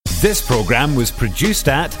This programme was produced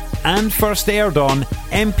at and first aired on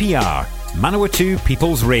MPR, Manawatu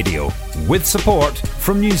People's Radio, with support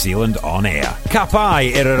from New Zealand On Air. Ka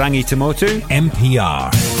pai Irarangi Tamotu,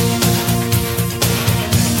 MPR.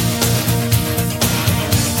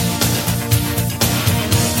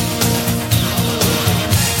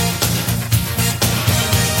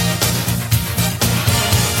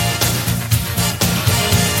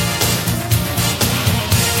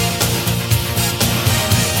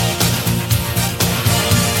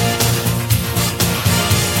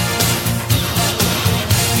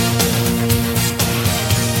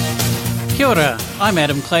 Kia ora, I'm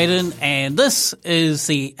Adam Clayton and this is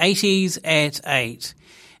the 80s at 8.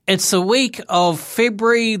 It's the week of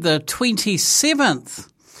February the 27th.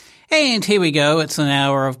 And here we go, it's an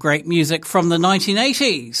hour of great music from the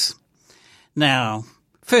 1980s. Now,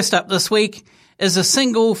 first up this week is a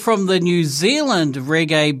single from the New Zealand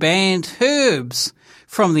reggae band Herbs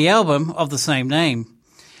from the album of the same name.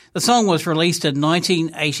 The song was released in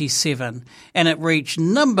 1987 and it reached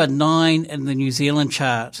number 9 in the New Zealand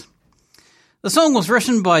chart. The song was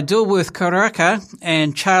written by Dilworth Karaka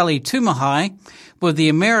and Charlie Tumahai with the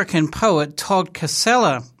American poet Todd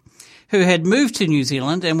Casella, who had moved to New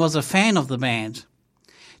Zealand and was a fan of the band.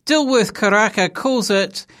 Dilworth Karaka calls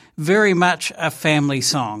it very much a family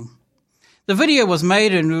song. The video was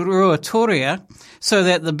made in Ruatoria so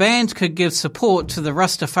that the band could give support to the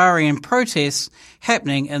Rastafarian protests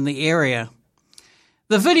happening in the area.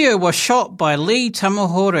 The video was shot by Lee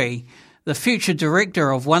Tamahori, the future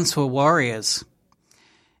director of Once Were Warriors.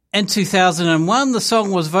 In 2001, the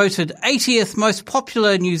song was voted 80th most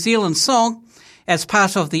popular New Zealand song as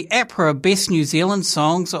part of the APRA Best New Zealand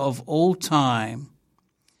Songs of All Time.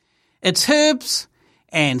 It's Herbs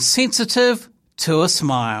and Sensitive to a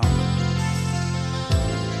Smile.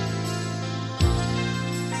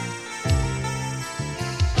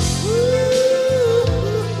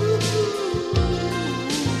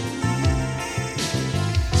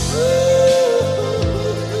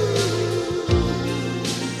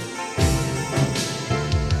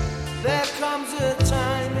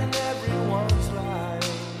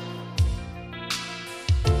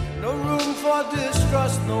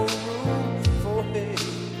 Distrust, no room for hate.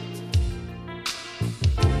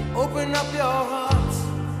 Open up your hearts,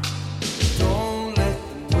 don't let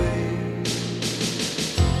them wait.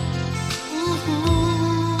 Ooh.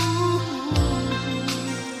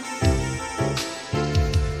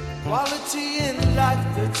 Quality in life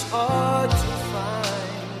that's hard to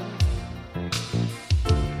find.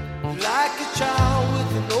 Like a child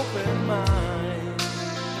with an open mind.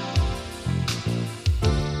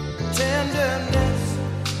 Tenderness,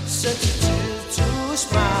 sensitive to a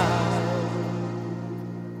smile.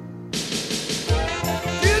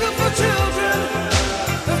 Beautiful children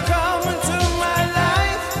have come into my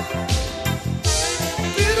life.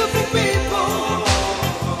 Beautiful people,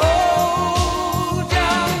 old,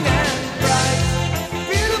 young and bright.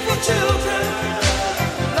 Beautiful children.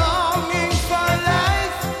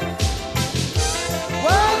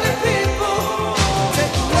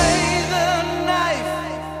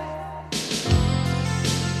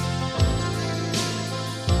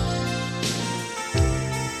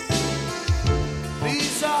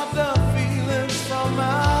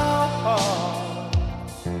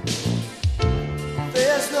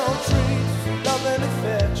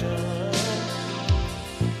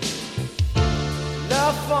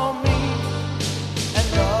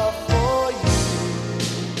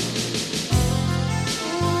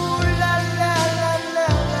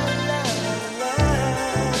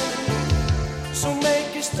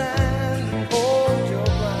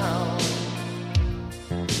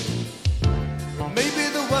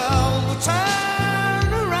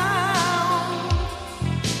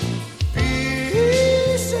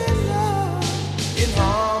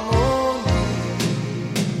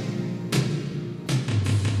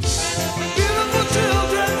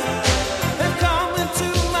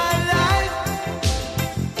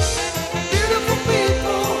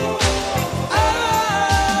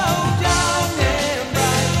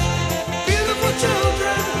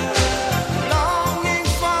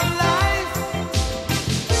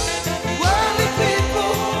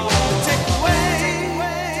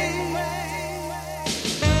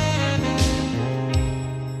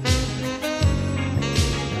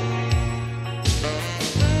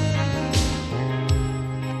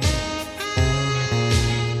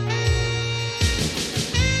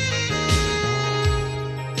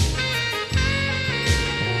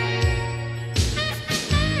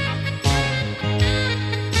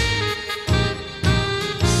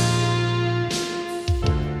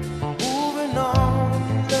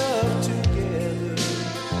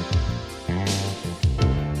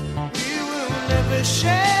 they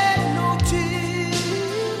shed no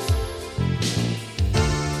tears.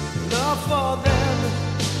 Love for them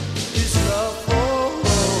is love for all.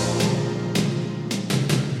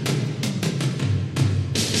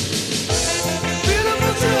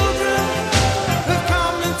 Beautiful children have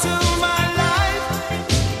come into my life.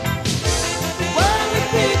 Worldly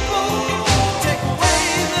people take away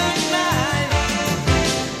the night.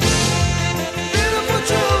 Beautiful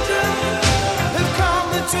children have come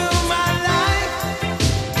into my life.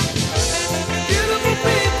 Beautiful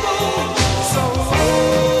people, so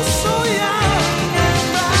so young and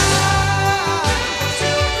bright.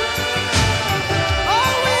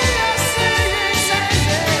 All we are saying,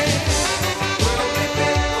 worldly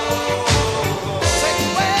people, take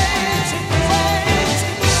away, take away, take away.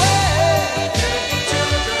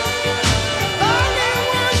 Longing,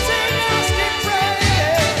 wanting, asking, praying.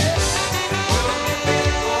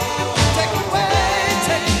 Take away,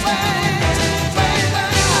 take away, take away the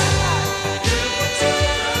night.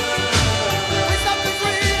 We stop the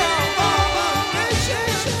freedom of our nation.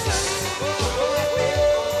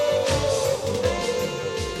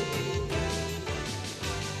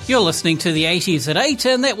 You're listening to the 80s at 8,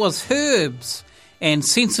 and that was Herbs and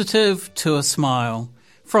Sensitive to a Smile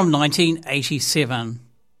from 1987.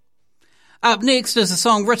 Up next is a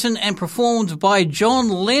song written and performed by John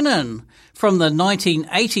Lennon from the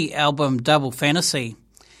 1980 album Double Fantasy.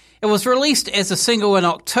 It was released as a single in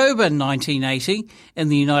October 1980 in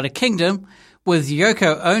the United Kingdom, with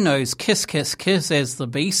Yoko Ono's Kiss Kiss Kiss as the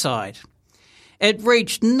B-side. It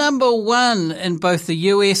reached number 1 in both the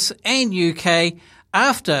US and UK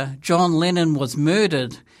after John Lennon was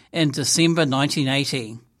murdered in December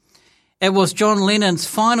 1980. It was John Lennon's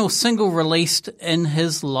final single released in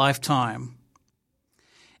his lifetime.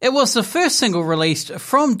 It was the first single released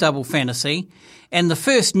from Double Fantasy and the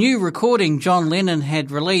first new recording John Lennon had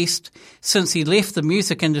released since he left the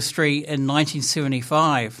music industry in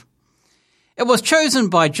 1975. It was chosen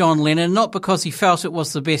by John Lennon not because he felt it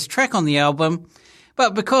was the best track on the album,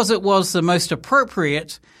 but because it was the most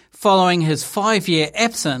appropriate following his 5-year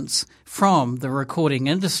absence from the recording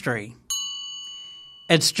industry.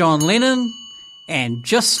 It's John Lennon and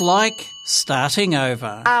Just Like Starting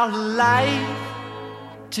Over. Our life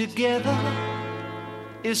together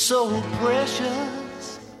is so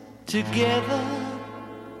precious. Together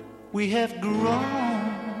we have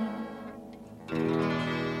grown.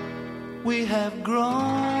 We have grown.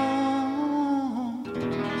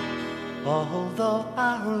 Although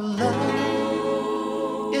our love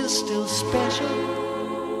is still special,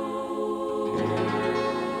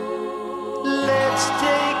 let's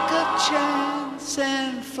take a chance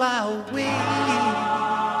and fly away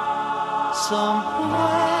somewhere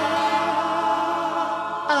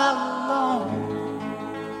alone.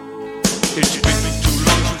 It's been too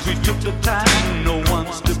long since we took the time. No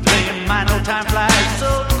one's to blame. I know time flies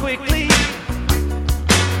so quickly.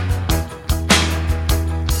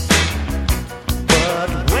 But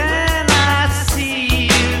when I see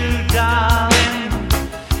you, darling,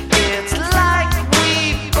 it's like we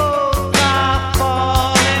both are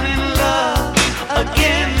falling in love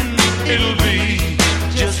again. It'll be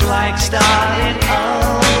just like starting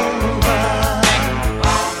over.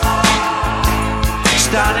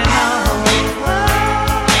 Starting over.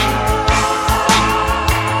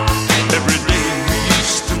 Every day we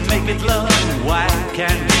used to make it love. Why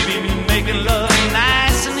can't we be making love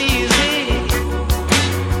nice and easy?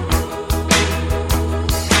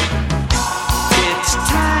 It's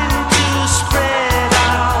time to spread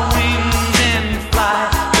our wings and fly.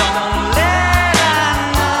 Don't let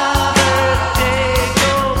another day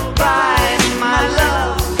go by, my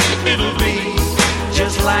love. It'll be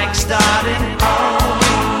just like starting over.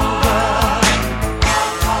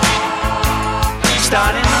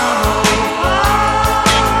 Starting over.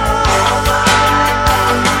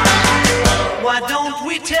 Why don't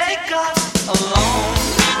we take us alone?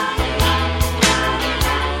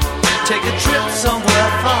 Take a trip somewhere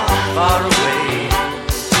far, far away.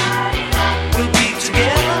 We'll be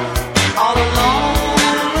together all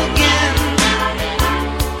alone again,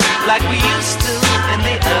 like we used to in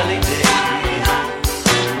the early days.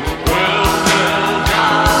 Well,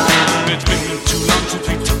 darling, it's been too long since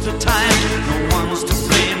we took the time. No one's to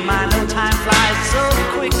blame. I know time flies so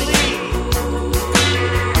quickly.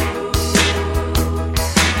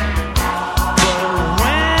 But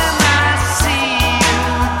when I see you,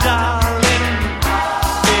 darling,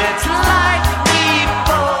 it's like we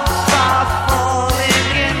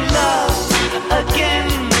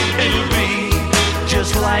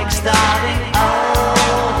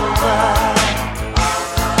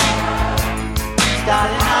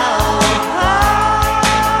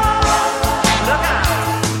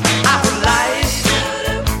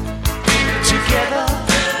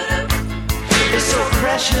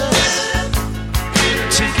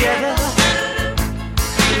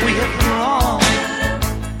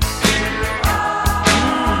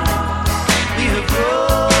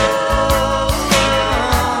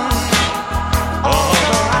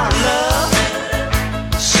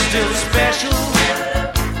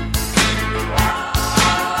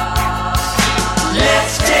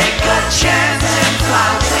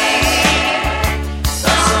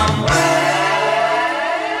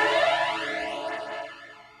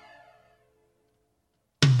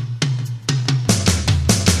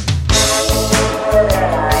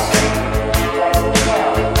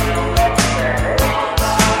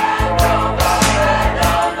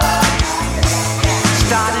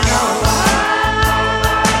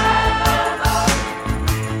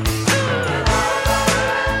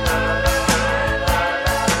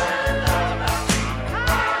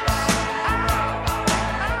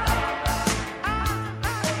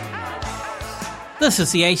This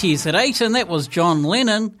is the 80s at 8, and that was John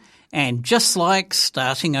Lennon and Just Like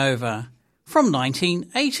Starting Over from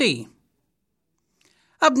 1980.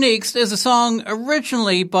 Up next is a song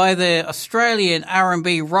originally by the Australian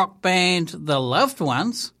R&B rock band The Loved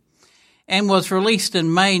Ones and was released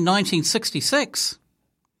in May 1966.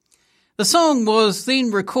 The song was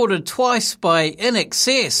then recorded twice by In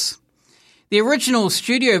Excess. The original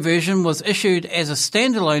studio version was issued as a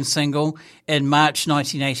standalone single in March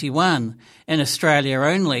 1981, in Australia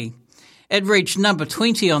only. It reached number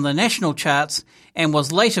 20 on the national charts and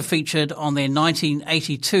was later featured on their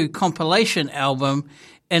 1982 compilation album,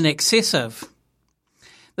 In Excessive.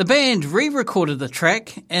 The band re-recorded the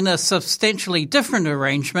track in a substantially different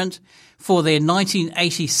arrangement for their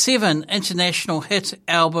 1987 international hit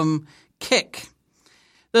album, Kick.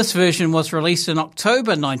 This version was released in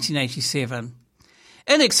October 1987.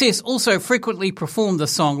 In Excess also frequently performed the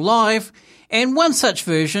song live, and one such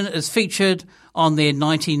version is featured on their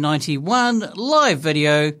 1991 live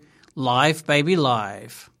video, Live Baby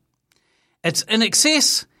Live. It's In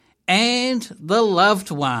Excess and The Loved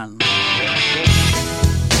One.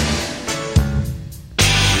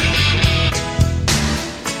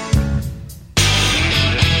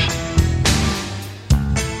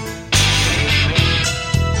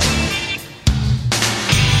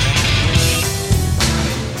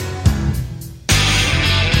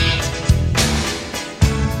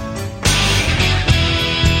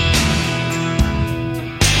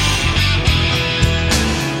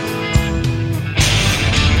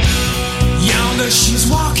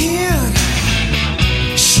 She's walking,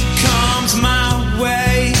 she comes my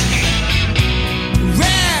way,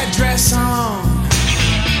 red dress on,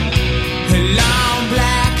 her long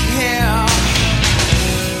black hair,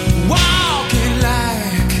 walking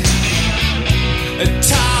like,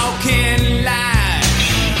 talking like,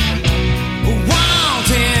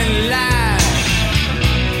 wanting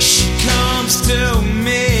like, she comes to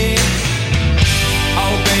me,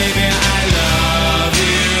 oh baby I love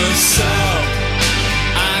you so.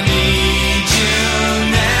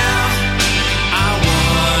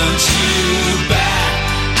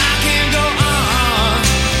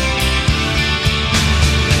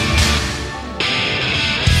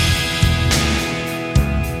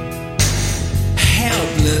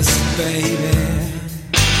 Baby,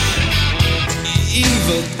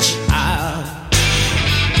 evil child,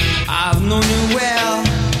 I've known you well.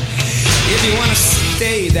 If you wanna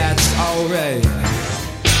stay, that's alright.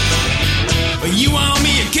 But you want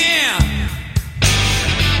me again,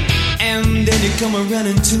 and then you come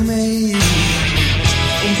running to me.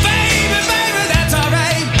 Baby, baby, that's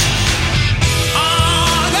alright.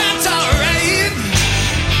 Oh, that's alright.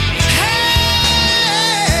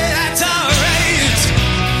 Hey, that's alright.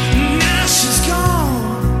 She's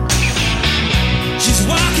gone, she's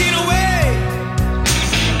walking away,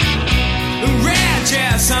 red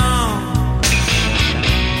dress on,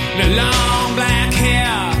 the long black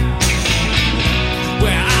hair,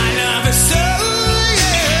 where I love her so,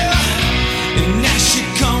 yeah, and now she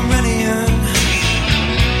come running,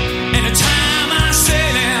 and the time I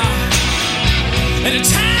say now, and the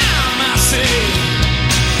time I say,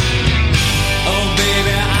 oh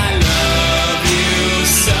baby I love you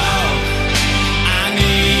so.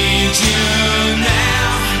 You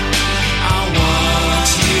now, I want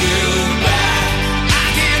you back. I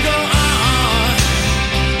can't go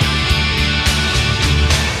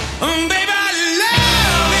on. Baby, I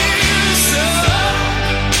love you so.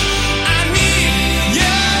 I need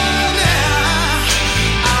you now.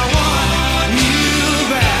 I want you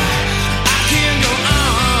back. I can't go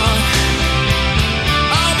on.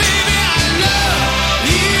 Oh, baby, I love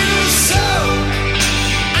you so.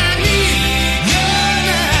 I need you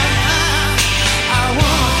now.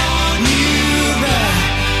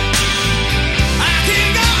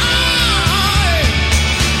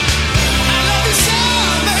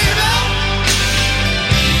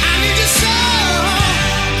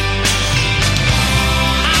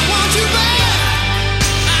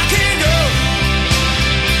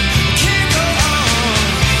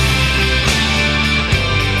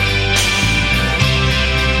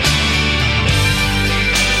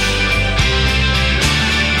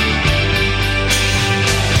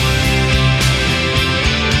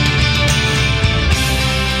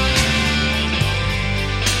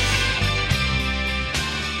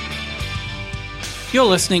 You're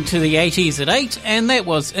listening to the 80s at 8, and that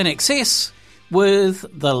was In Excess with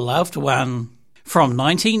The Loved One from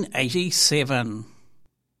 1987.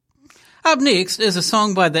 Up next is a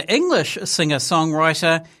song by the English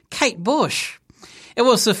singer-songwriter Kate Bush. It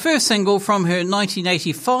was the first single from her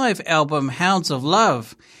 1985 album Hounds of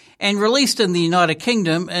Love, and released in the United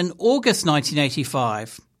Kingdom in August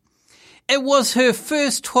 1985. It was her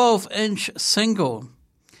first 12-inch single.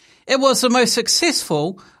 It was the most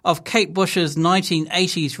successful of Kate Bush's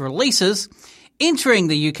 1980s releases, entering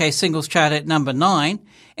the UK singles chart at number 9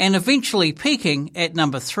 and eventually peaking at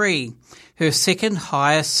number 3, her second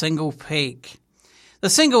highest single peak. The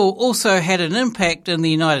single also had an impact in the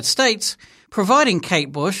United States, providing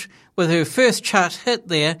Kate Bush with her first chart hit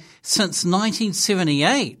there since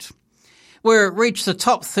 1978, where it reached the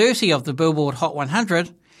top 30 of the Billboard Hot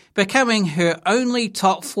 100, becoming her only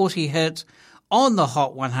top 40 hit on the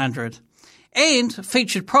Hot 100, and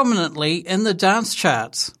featured prominently in the dance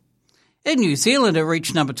charts. In New Zealand, it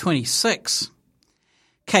reached number 26.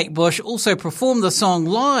 Kate Bush also performed the song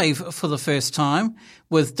live for the first time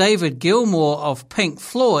with David Gilmour of Pink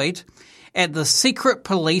Floyd at the Secret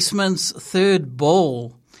Policeman's third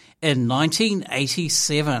ball in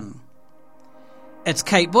 1987. It's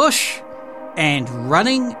Kate Bush and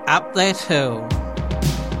Running Up That Hill.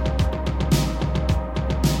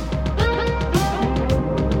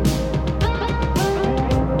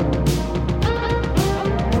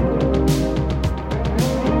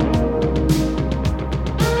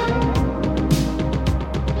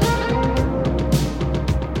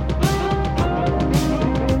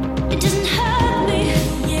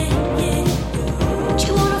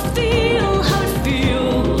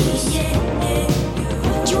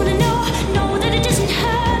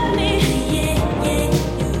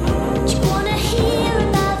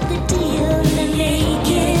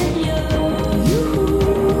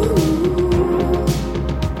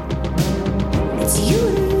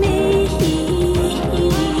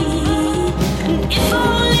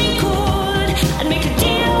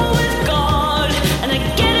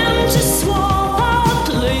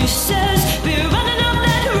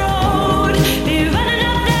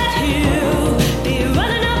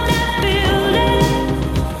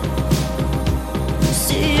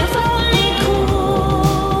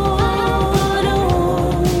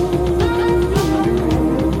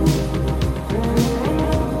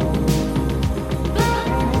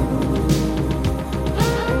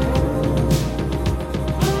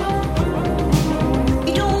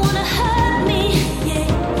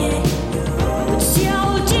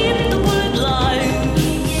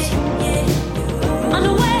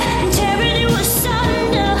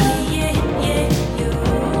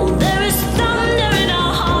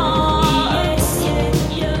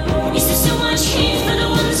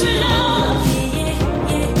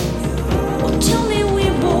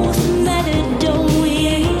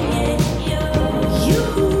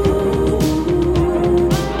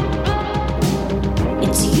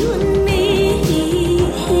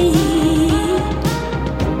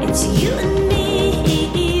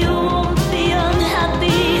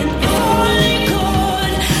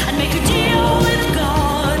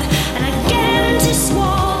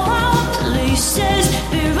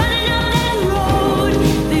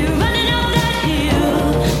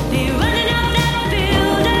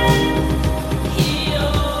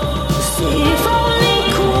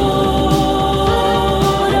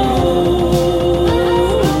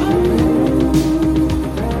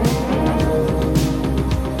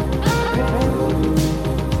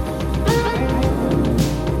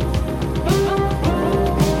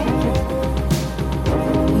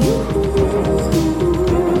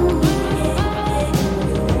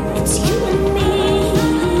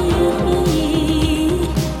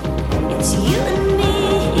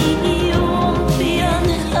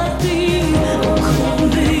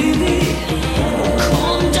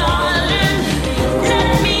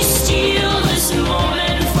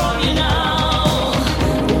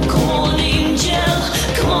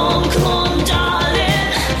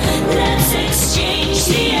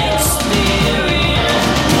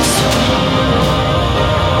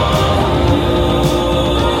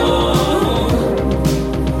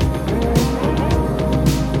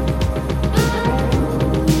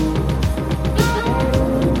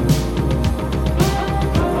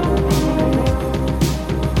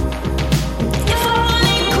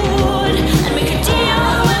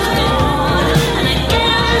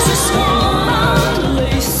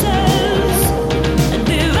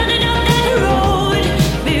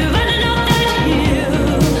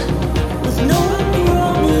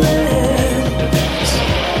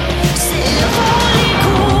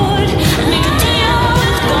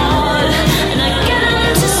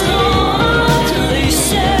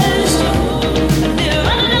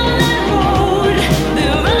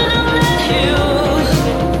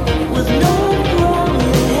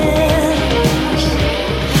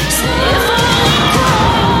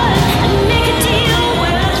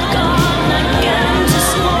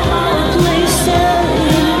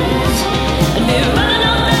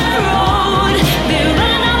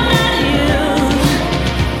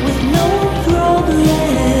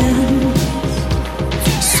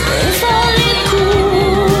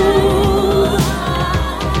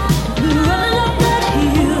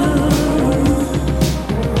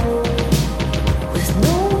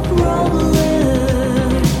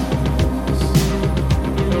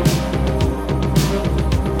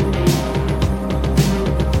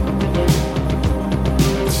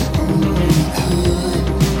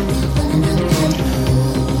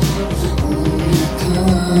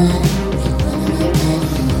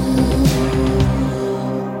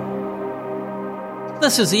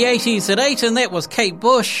 This is the 80s at 8, and that was Kate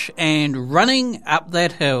Bush and Running Up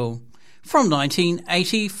That Hill from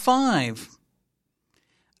 1985.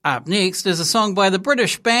 Up next is a song by the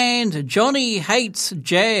British band Johnny Hates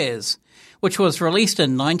Jazz, which was released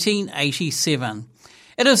in 1987.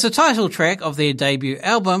 It is the title track of their debut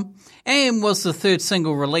album and was the third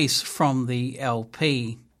single release from the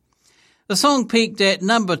LP. The song peaked at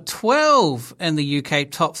number 12 in the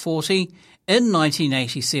UK Top 40 in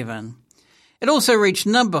 1987. It also reached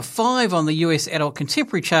number 5 on the US Adult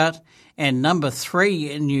Contemporary chart and number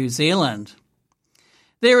 3 in New Zealand.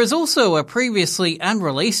 There is also a previously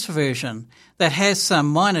unreleased version that has some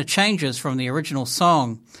minor changes from the original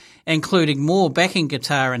song, including more backing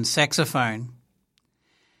guitar and saxophone.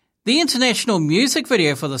 The international music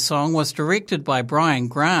video for the song was directed by Brian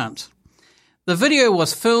Grant. The video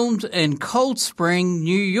was filmed in Cold Spring,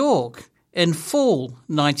 New York in fall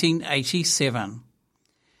 1987.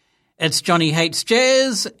 It's Johnny Hates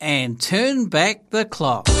Jazz and Turn Back the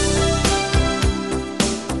Clock.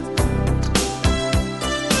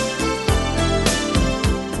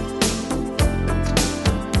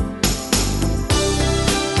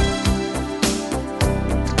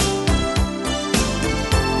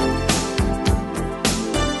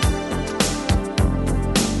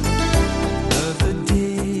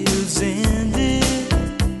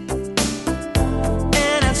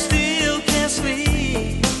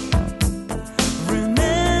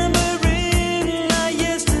 Remembering like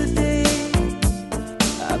yesterday.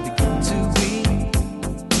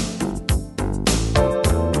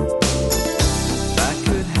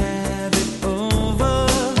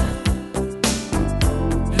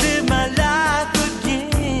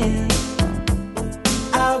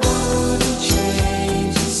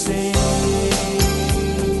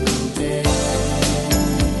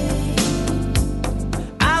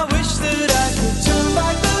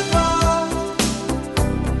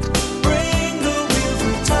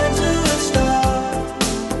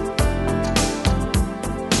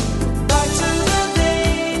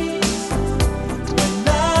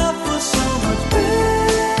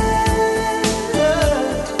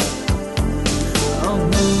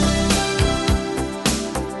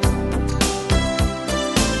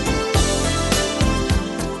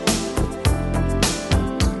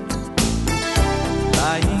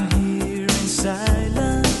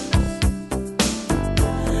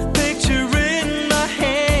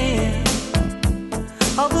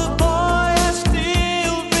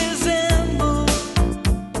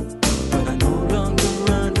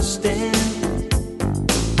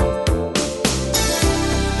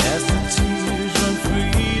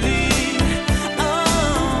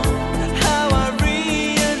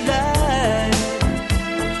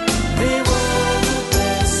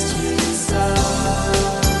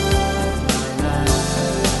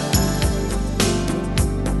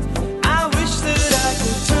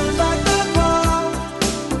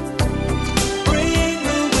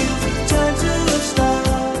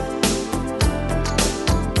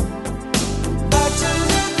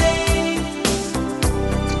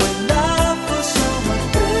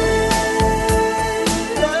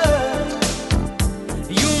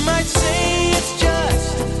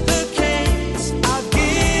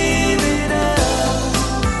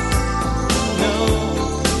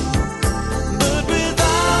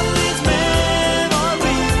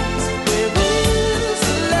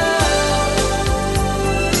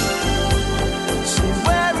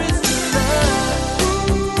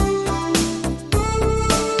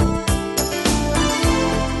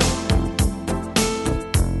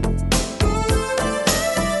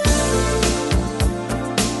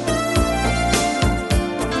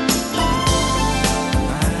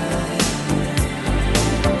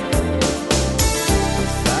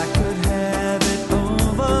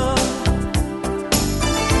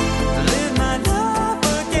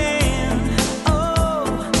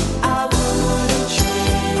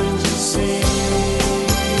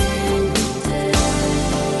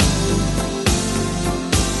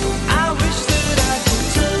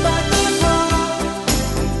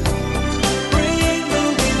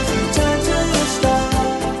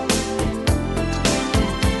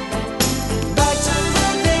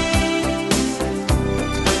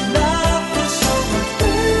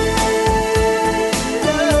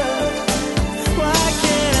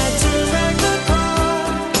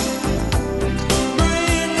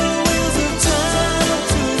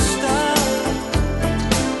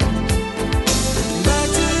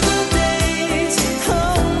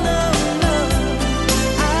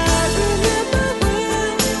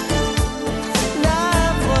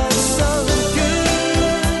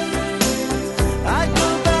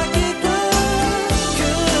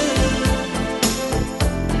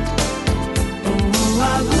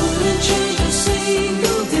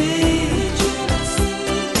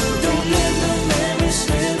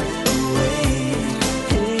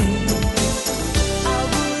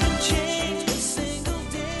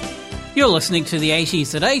 You're listening to the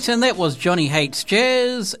 80s at 8, and that was Johnny Hates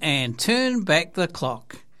Jazz and Turn Back the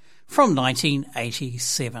Clock from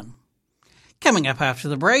 1987. Coming up after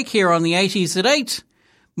the break here on the 80s at 8,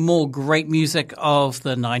 more great music of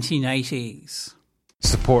the 1980s.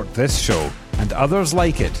 Support this show and others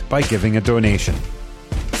like it by giving a donation.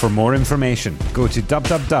 For more information, go to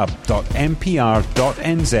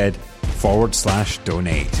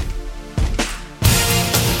www.mpr.nz/donate.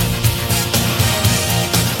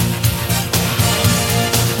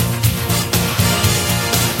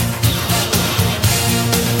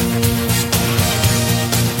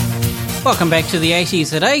 Welcome back to the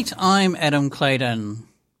 80s at 8. I'm Adam Clayton.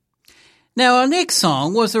 Now, our next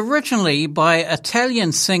song was originally by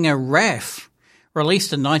Italian singer Raf,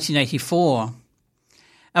 released in 1984.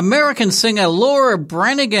 American singer Laura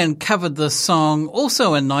Branigan covered this song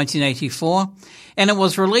also in 1984, and it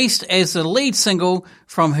was released as the lead single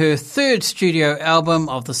from her third studio album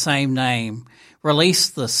of the same name,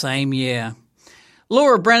 released the same year.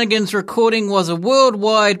 Laura Branigan's recording was a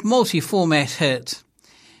worldwide multi-format hit.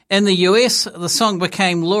 In the US, the song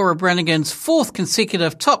became Laura Branigan's fourth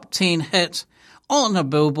consecutive top 10 hit on a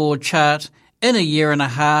Billboard chart in a year and a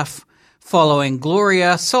half, following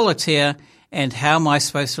Gloria, Solitaire, and How Am I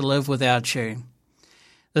Supposed to Live Without You.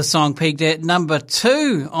 The song peaked at number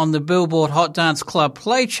 2 on the Billboard Hot Dance Club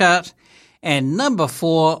Play chart and number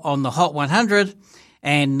 4 on the Hot 100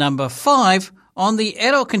 and number 5 on the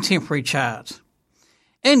Adult Contemporary chart.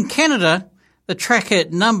 In Canada, the track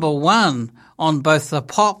hit number 1 on both the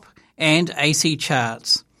pop and AC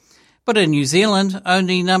charts, but in New Zealand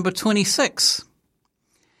only number 26.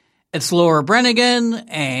 It's Laura Branigan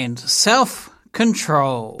and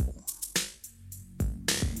Self-Control.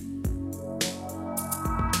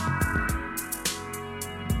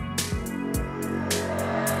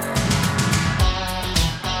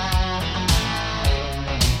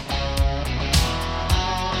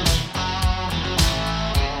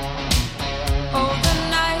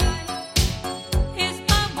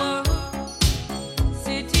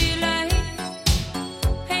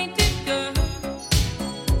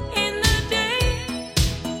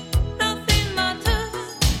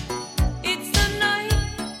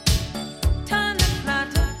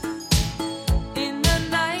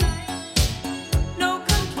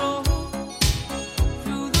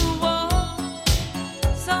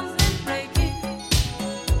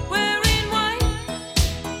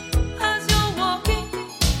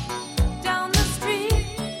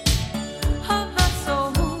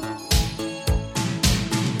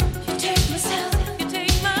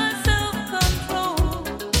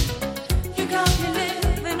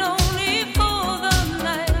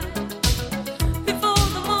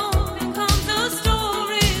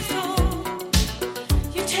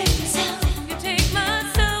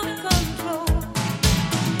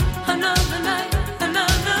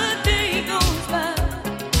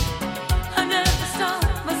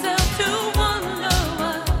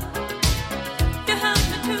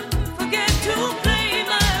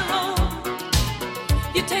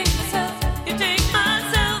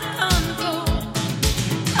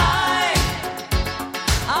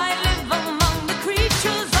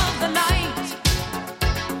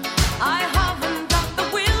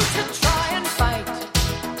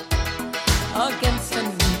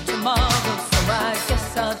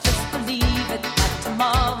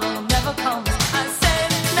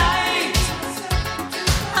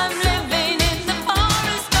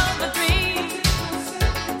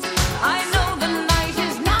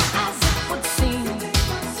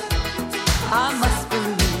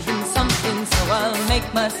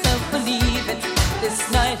 myself believe it.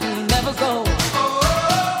 This night will never go.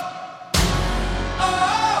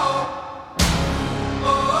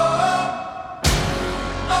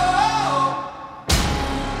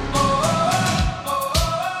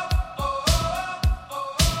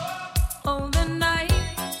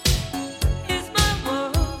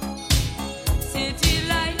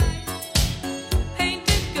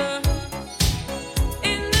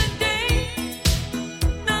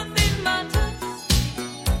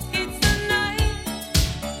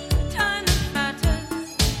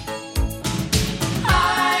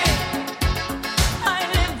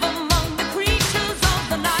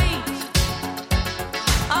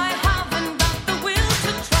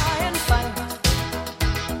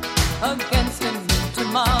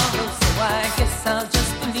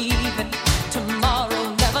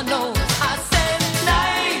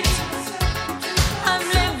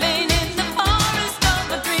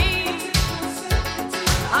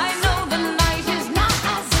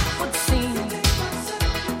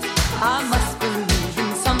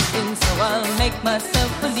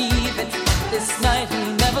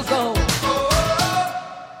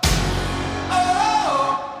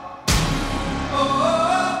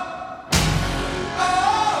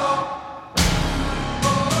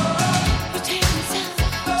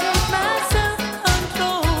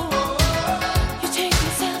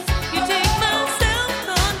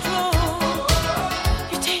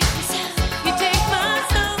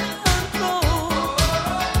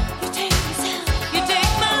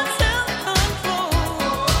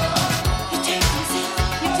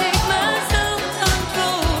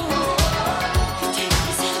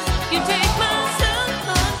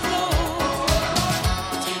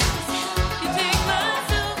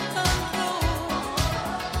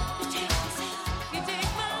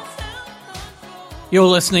 You're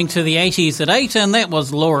listening to the 80s at 8, and that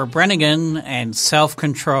was Laura Branigan and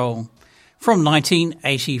Self-Control from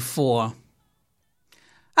 1984.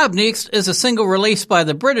 Up next is a single released by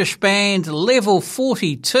the British band Level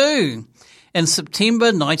 42 in September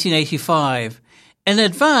 1985, in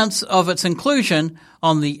advance of its inclusion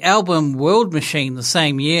on the album World Machine the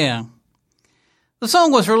same year. The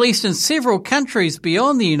song was released in several countries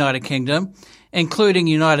beyond the United Kingdom, including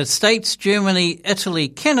United States, Germany, Italy,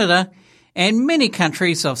 Canada, and many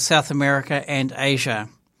countries of South America and Asia.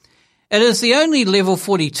 It is the only Level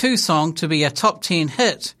 42 song to be a top 10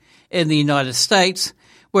 hit in the United States,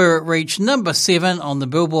 where it reached number 7 on the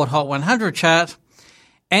Billboard Hot 100 chart,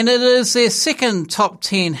 and it is their second top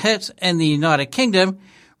 10 hit in the United Kingdom,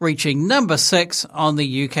 reaching number 6 on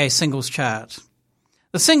the UK singles chart.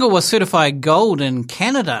 The single was certified gold in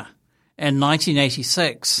Canada in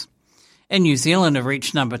 1986. In New Zealand, it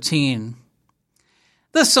reached number 10.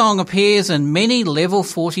 This song appears in many Level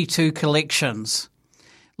 42 collections: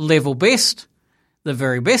 Level Best, the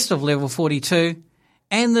very best of Level 42,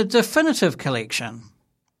 and the Definitive Collection.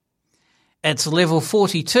 It's Level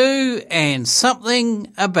 42 and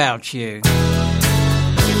Something About You.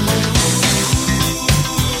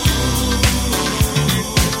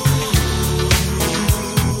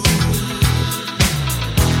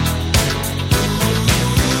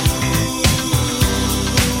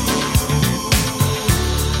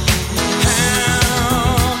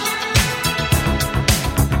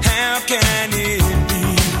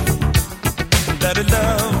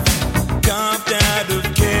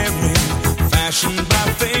 Fashioned by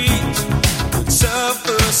fate,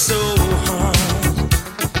 suffer so hard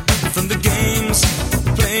from the games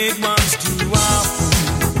played once too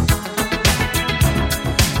often.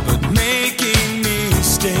 But making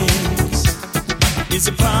mistakes is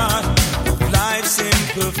a part of life's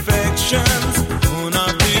imperfections. Born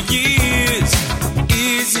of the years,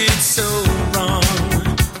 is it so wrong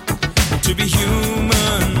to be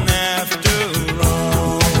human after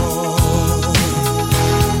all?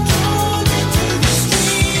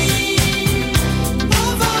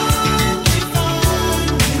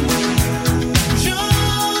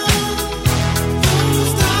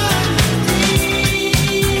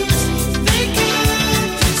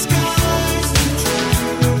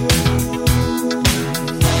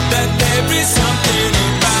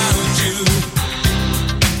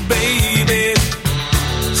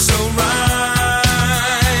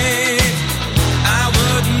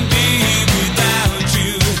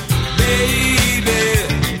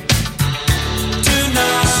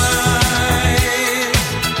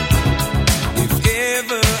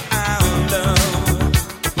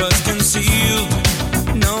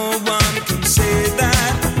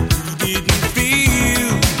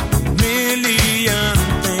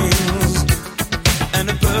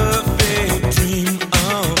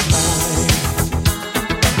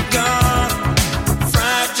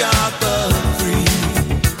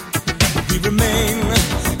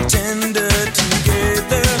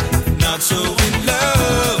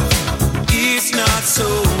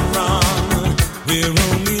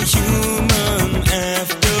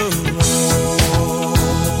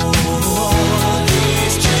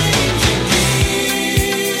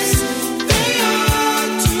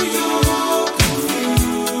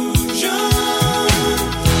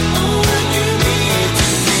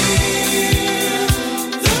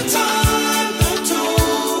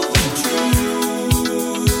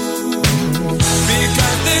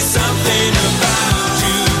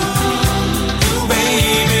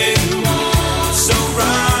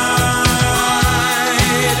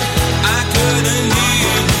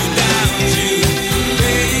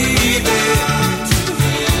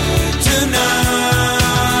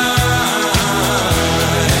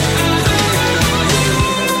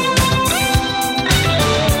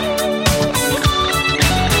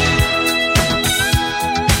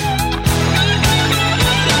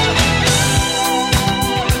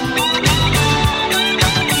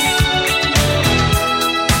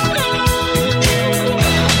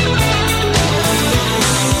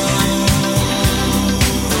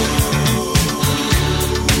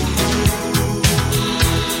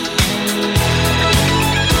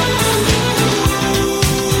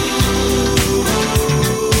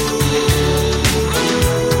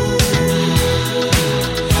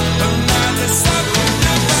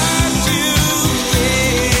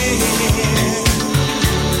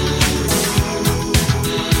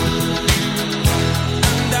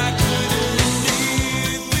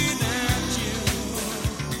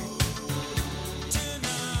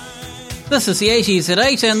 This is the 80s at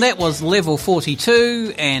 8, and that was Level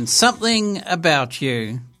 42 and Something About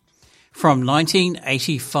You from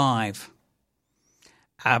 1985.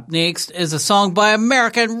 Up next is a song by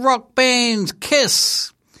American rock band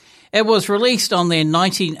Kiss. It was released on their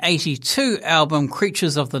 1982 album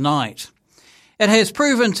Creatures of the Night. It has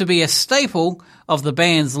proven to be a staple of the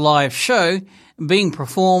band's live show, being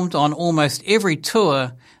performed on almost every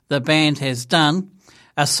tour the band has done,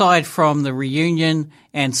 aside from the Reunion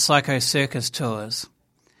and Psycho Circus tours.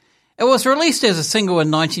 It was released as a single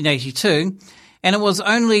in 1982, and it was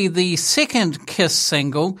only the second Kiss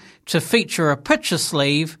single to feature a picture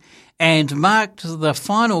sleeve and marked the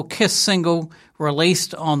final Kiss single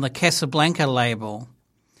released on the Casablanca label.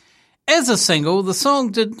 As a single, the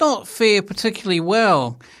song did not fare particularly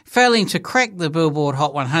well, failing to crack the Billboard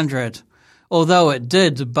Hot 100, although it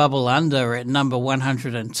did bubble under at number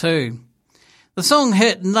 102. The song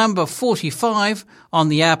hit number 45 on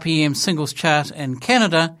the RPM singles chart in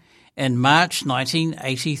Canada in March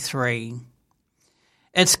 1983.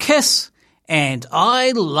 It's Kiss, and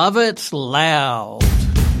I Love It Loud.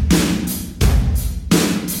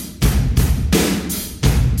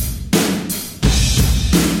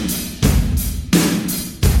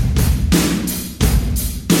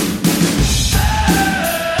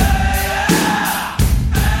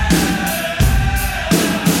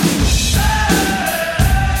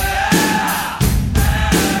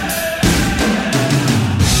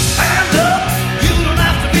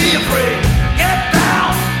 Get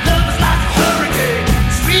down, love is like a hurricane.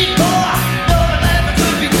 Sweet boy, no, never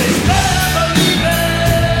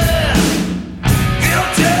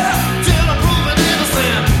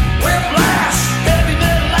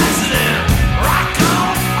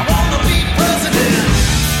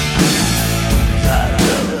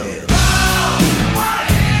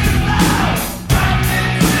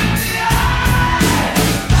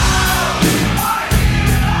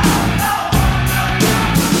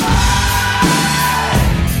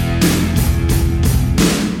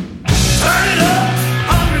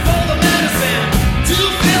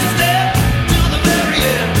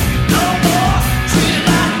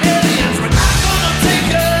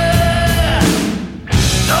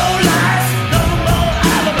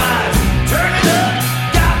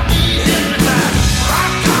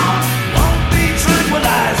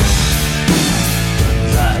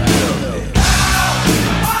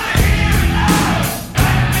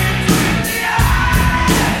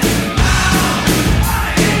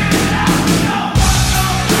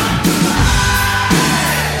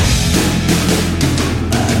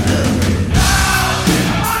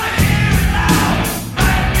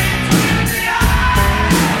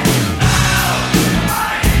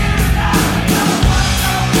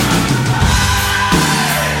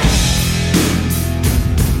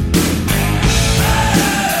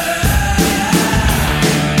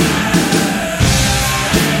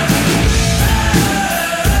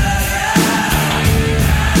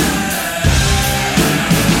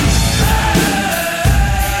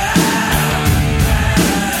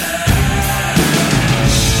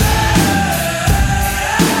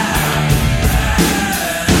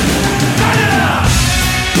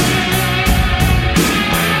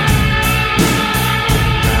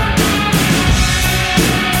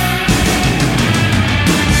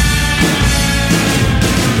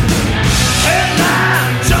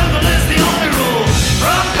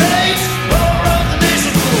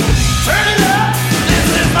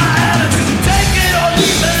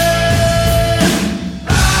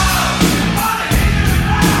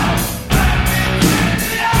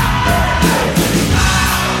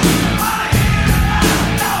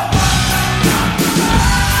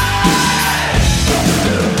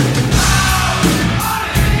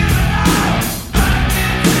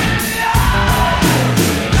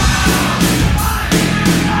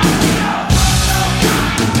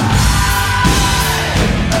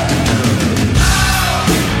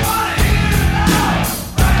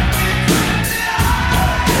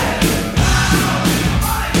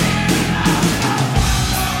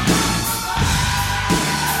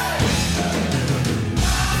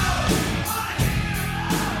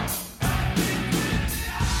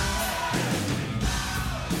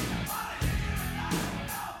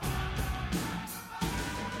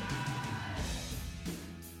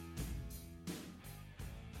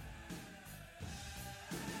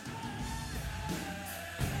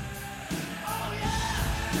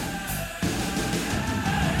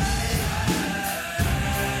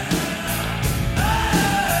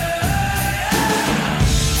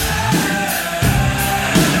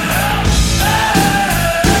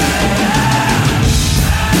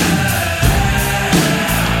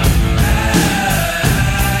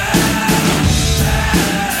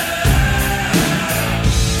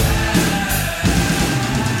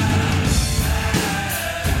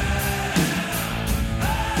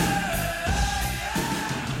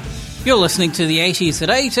You're listening to the 80s at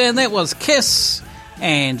 8, and that was Kiss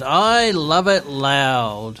and I Love It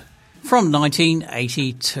Loud from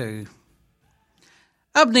 1982.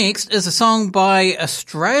 Up next is a song by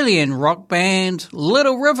Australian rock band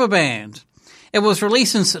Little River Band. It was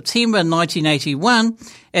released in September 1981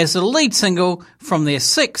 as the lead single from their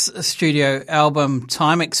sixth studio album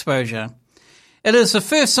Time Exposure. It is the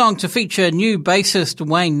first song to feature new bassist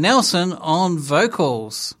Wayne Nelson on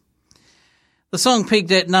vocals. The song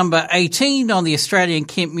peaked at number 18 on the Australian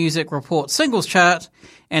Kent Music Report singles chart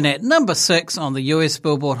and at number 6 on the US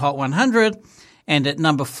Billboard Hot 100 and at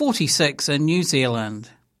number 46 in New Zealand.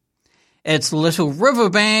 It's Little River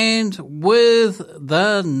Band with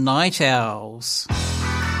the Night Owls.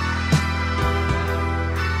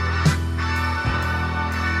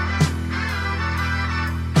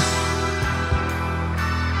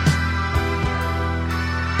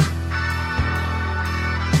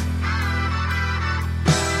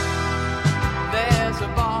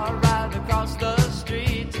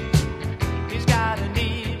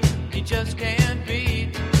 Just can't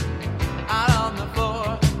beat out on the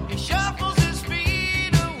floor. He shuffles his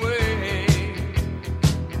feet away.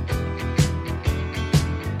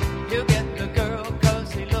 He'll get the girl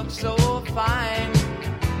 'cause he looks so fine.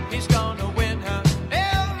 He's gonna win her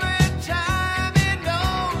every time. He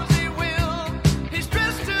knows he will. He's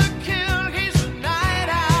dressed to kill. He's a night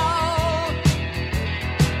owl.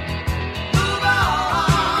 Move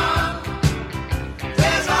on.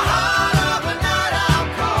 There's a heart of a night owl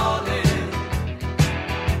calling.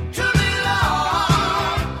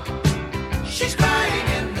 She's crying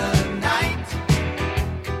in the night.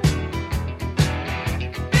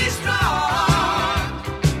 Be strong.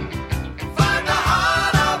 Find the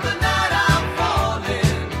heart of the night I'm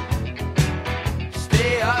falling.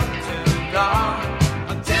 Stay up till dawn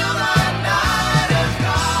until the night is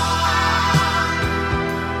gone.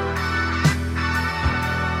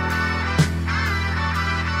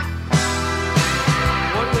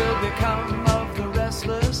 What will become of the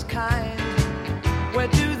restless kind? Where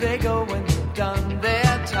do they go when they've done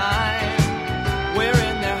their time?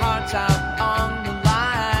 Wearing their hearts out on the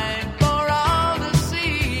line for all to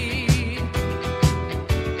see.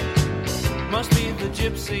 Must be the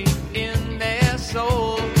gypsy in their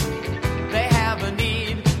soul. They have a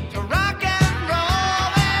need to rock and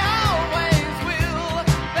roll. They always will.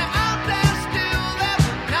 They're out there still. They're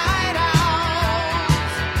the night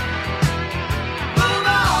owls. Move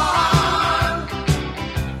on.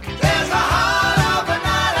 There's a heart of a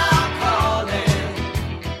night owl calling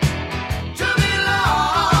to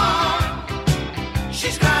belong.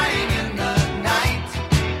 She's crying in the night.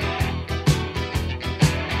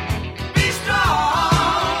 Be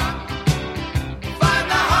strong. Find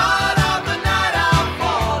the heart of the night owl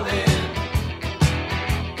falling.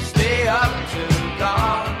 Stay up till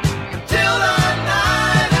dawn until the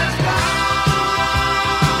night is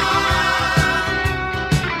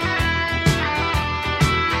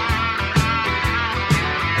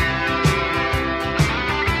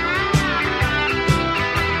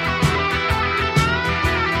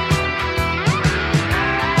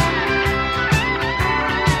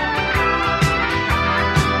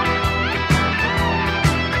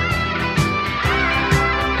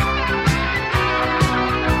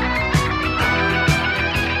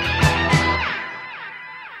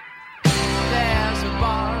There's a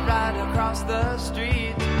bar right across the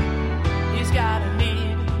street. He's got a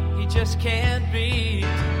need he just can't beat.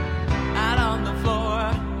 Out on the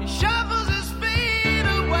floor, he shuffles his feet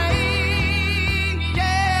away.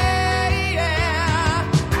 Yeah, yeah.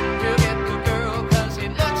 He'll get the girl 'cause he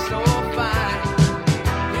looks so fine.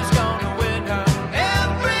 He's gonna win her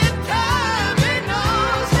every time. He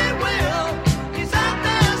knows he will. He's out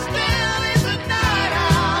there still. He's a night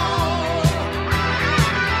owl.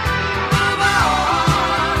 Move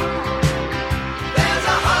on. There's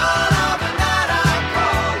a heart of a night owl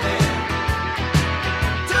calling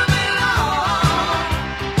to belong.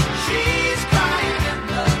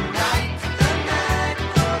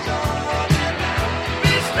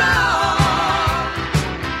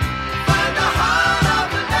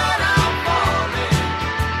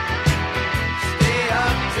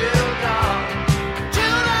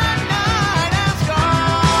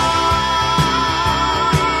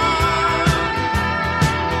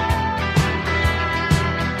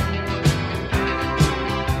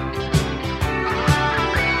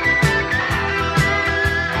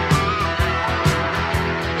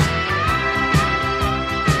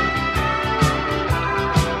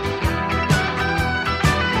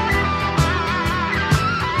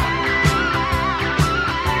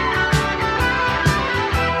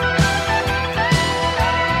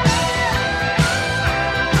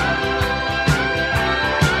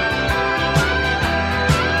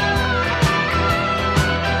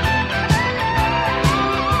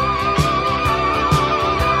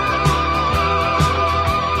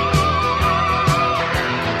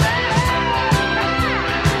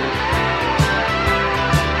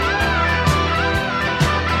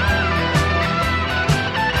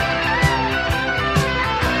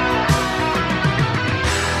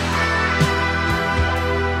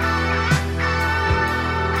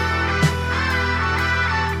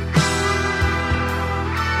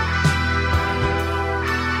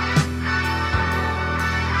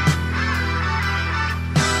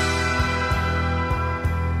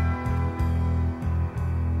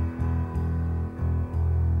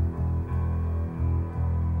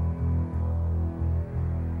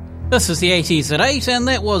 This is the 80s at 8, and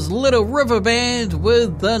that was Little River Band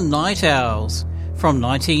with The Night Owls from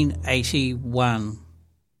 1981.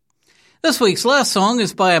 This week's last song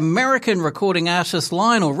is by American recording artist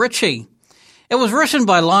Lionel Richie. It was written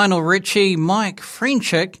by Lionel Richie, Mike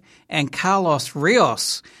Frenchick, and Carlos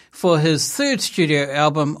Rios for his third studio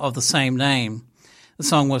album of the same name. The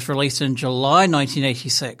song was released in July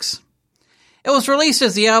 1986. It was released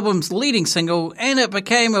as the album's leading single, and it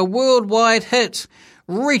became a worldwide hit,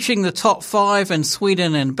 reaching the top 5 in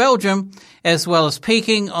Sweden and Belgium, as well as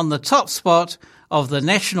peaking on the top spot of the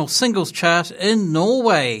national singles chart in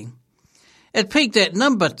Norway. It peaked at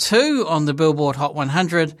number 2 on the Billboard Hot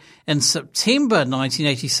 100 in September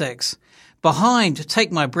 1986, behind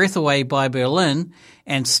Take My Breath Away by Berlin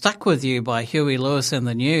and Stuck With You by Huey Lewis and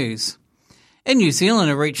the News. In New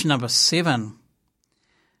Zealand, it reached number 7.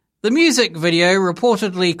 The music video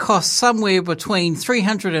reportedly cost somewhere between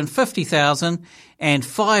 $350,000 and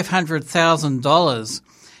 $500,000,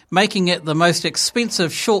 making it the most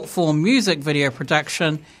expensive short-form music video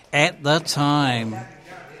production at the time.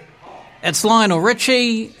 It's Lionel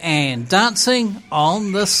Richie and Dancing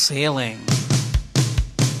on the Ceiling.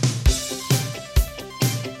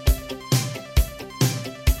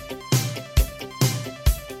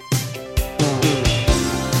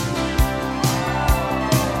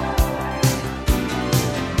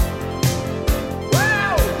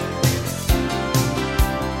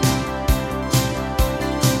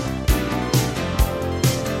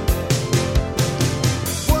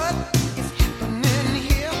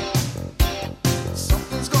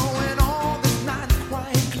 Something's going on that's not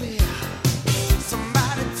quite clear.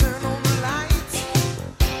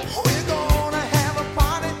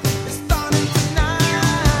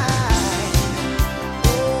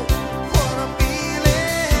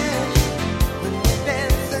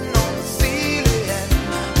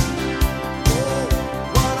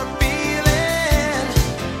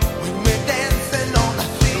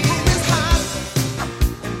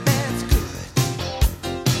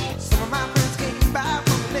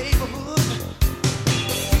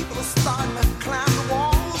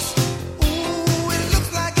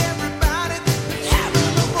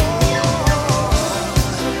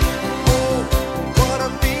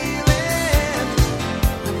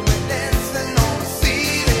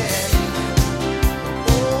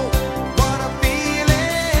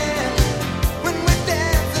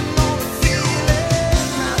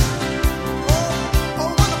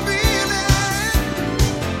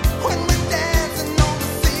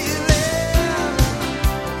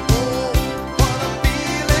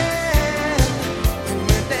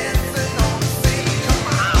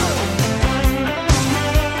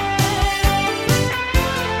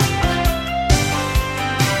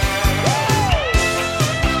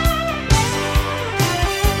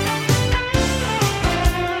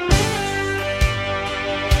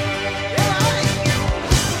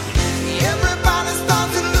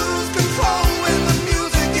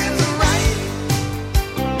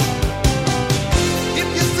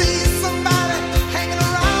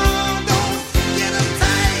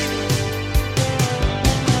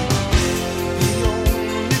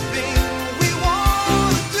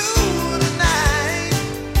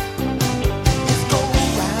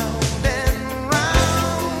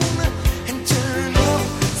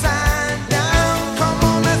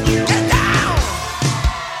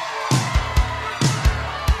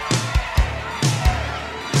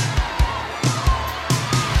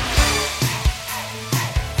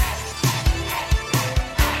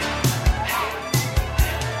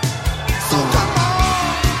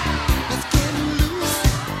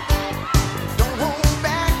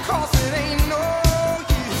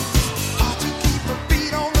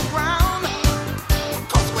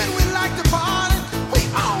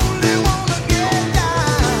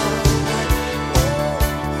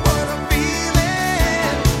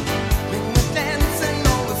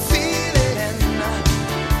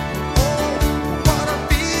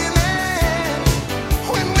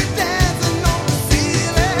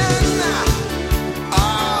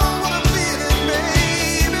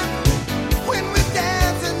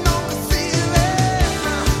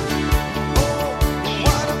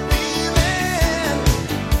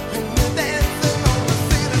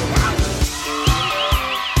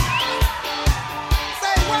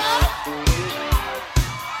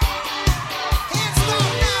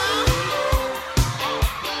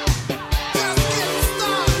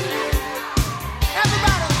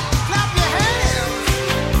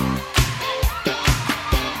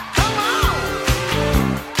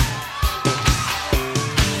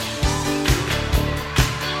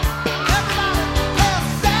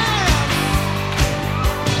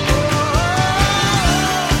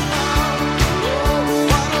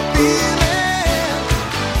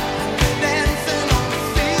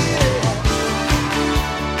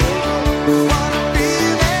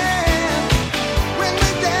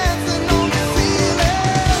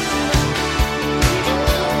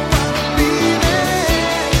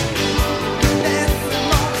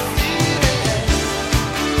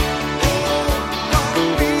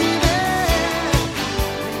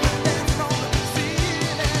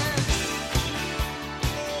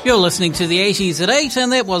 You're listening to the 80s at 8,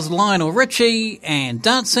 and that was Lionel Richie and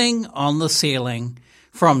Dancing on the Ceiling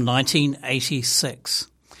from 1986.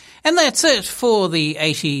 And that's it for the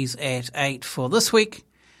 80s at 8 for this week.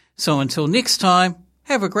 So until next time,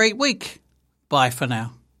 have a great week. Bye for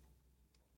now.